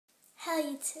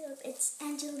Hello YouTube, it's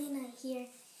Angelina here,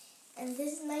 and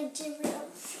this is my gym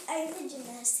room. I have the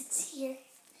gymnastics here,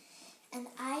 and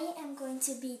I am going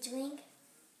to be doing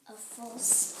a full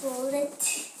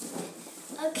split.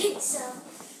 Okay, so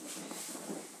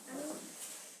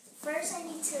first I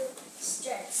need to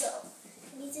stretch. So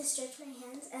I need to stretch my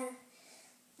hands and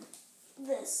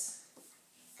this.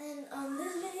 And on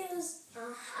this videos,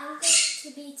 I'm going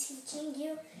to be teaching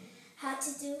you how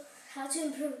to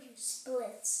improve your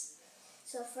splits.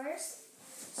 So first,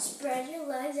 spread your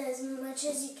legs as much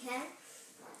as you can.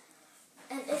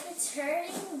 And if it's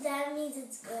hurting, that means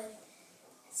it's good.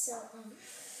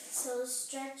 So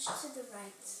stretch to the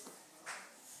right.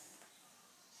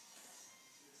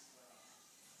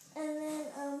 And then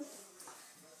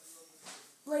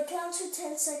count to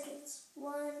 10 seconds.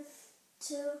 1,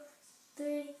 2,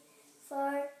 3,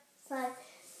 4, 5.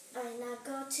 Alright, now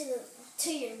go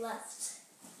to your left.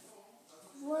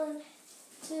 1,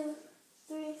 2,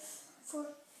 3, 4,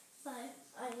 5.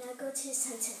 Alright, now go to the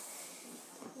center.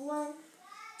 1,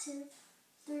 2,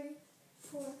 3,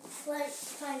 4,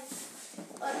 5.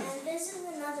 And this is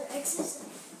another exercise.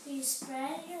 So you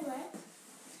spread your leg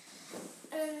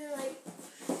and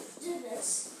do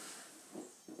this.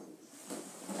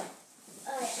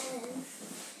 Alright, and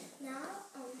now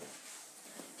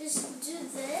just do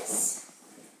this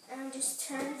and just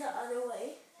turn the other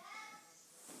way.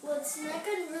 Well, it's not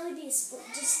going to really be a split,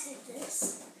 just do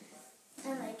this.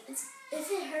 And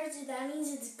if it hurts you, that means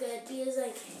it's good, because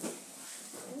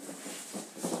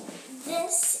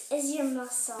this is your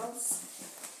muscles.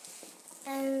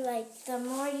 And the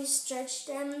more you stretch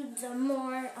them, the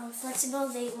more flexible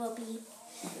they will be.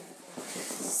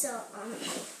 So,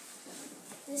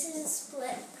 this is a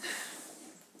split.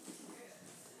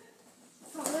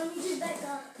 Oh, let me just back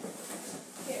up.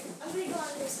 Here, I'm going to go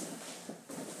on this one.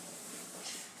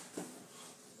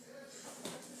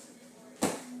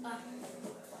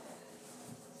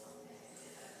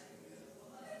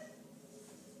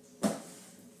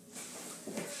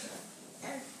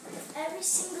 And every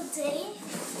single day,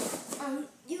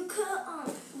 you could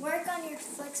work on your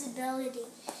flexibility,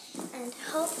 and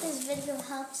hope this video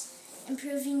helps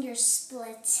improving your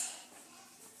split.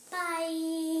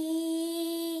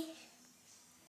 Bye.